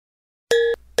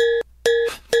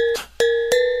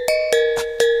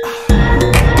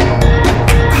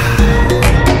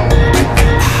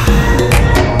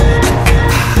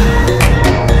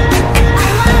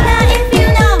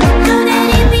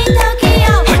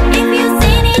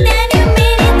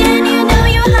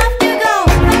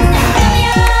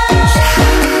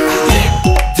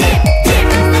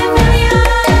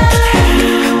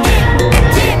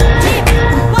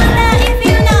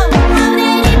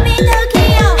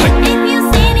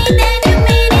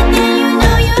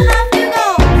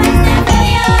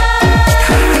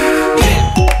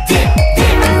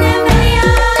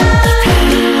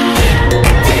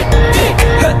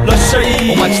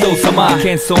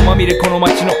想まみれこの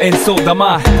街の演奏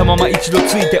玉たまま一度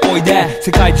ついておいで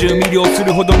世界中魅了す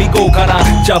るほどに豪華な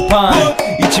ジャパン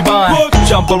一番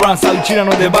ジャンプアラウンさうちら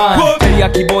の出番テリヤ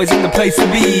キボーイズ in the place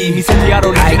to be 見せてやろ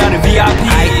うオリジナル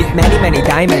VIP Many many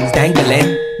diamonds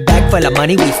dangling Bag full of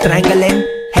money we strangling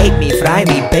Hate me, fry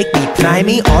me, bake me, try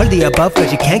me All the above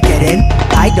cause you can't get in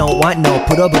I don't want no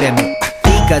problem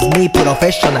Because me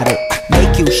professional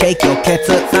Make you shake your cats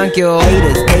Thank you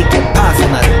Haters take it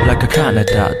personal Like a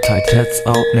Canada tight heads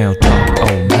out Nail talk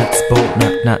oh let's go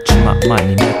not my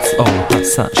money let's go 発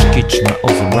散しきちまおう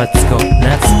ぞ Let's go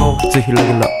Let's go ぜひレギ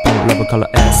ュラーラブから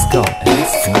Let's go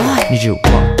 20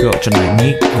は Go じゃな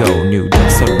い2 Go 入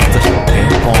力それまた表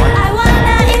現 Point I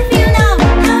wonder if you know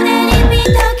How that it be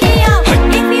Tokyo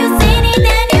If you seen it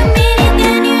then you mean it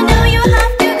Then you know you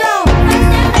have to go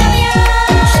First and failure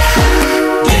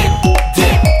Dip,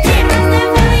 dip, dip First and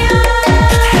failure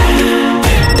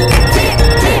Dip,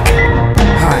 dip, dip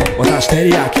はい、私テリ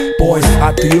ヤキボーイズあ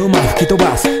っという間吹き飛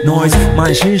ばすノイズ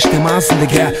慢心してますんで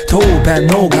ゲットペン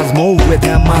の数も増えて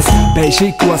ますベーシ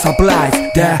ックはサプライズ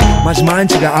でマジ毎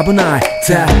日が危ない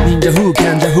ぜ忍者風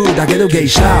賢者風だけどゲイ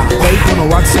シャウェイトの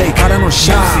惑星からの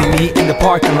シャー See me in the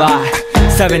parking lot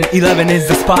 7-Eleven is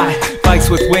the spot Bikes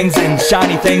with wings and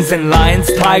shiny things and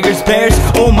lions, tigers, bears,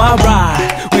 oh my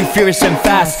ride We fierce and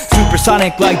fast,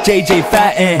 supersonic like JJ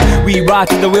Fatten We ride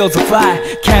till the wheels are flat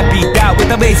Can't beat that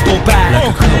with a baseball bat Like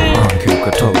a cool on 休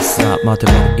暇飛ぶさ待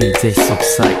てばいいぜ即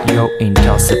歳よインタ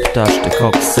ーセプターして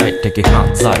国際的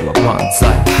犯罪は万歳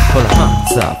ほらハ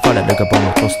ンザーファレルがボ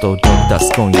ムポストを取り出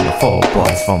す今夜の4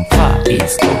 boys from far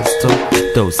east coast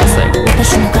どうせ最後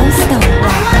私のゴースト I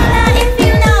wonder if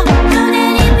you know How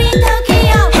that it be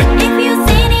Tokyo If you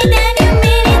seen it then you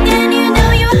mean it Then you know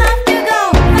you have to go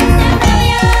First and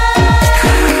failure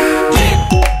Dip,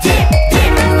 dip,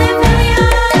 dip First and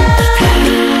failure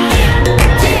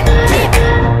Dip, dip, dip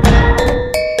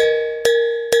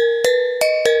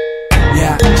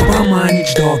Yeah ジャパン毎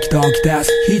日ドキドキです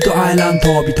ヒートアイラン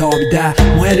ド飛び飛びで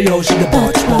燃えるようしで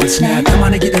ぼちぼちね玉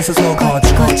ねぎで誘うこっ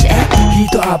ちこっちへヒ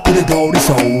ートアップで通り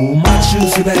そう街中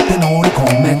すべて乗り込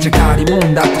むめっちゃ借りも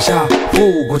んだってシャ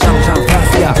ーごちゃごちゃファ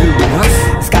ストや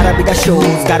It's gotta be the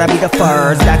shoes, gotta be the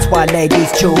furs That's why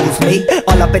ladies choose me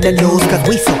All up in the news cause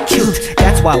we so cute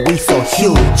That's why we so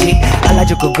huge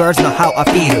Harajuku girls know how I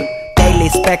feel Daily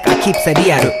spec I keep it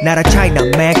real Not a China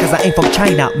man cause I ain't from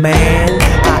China man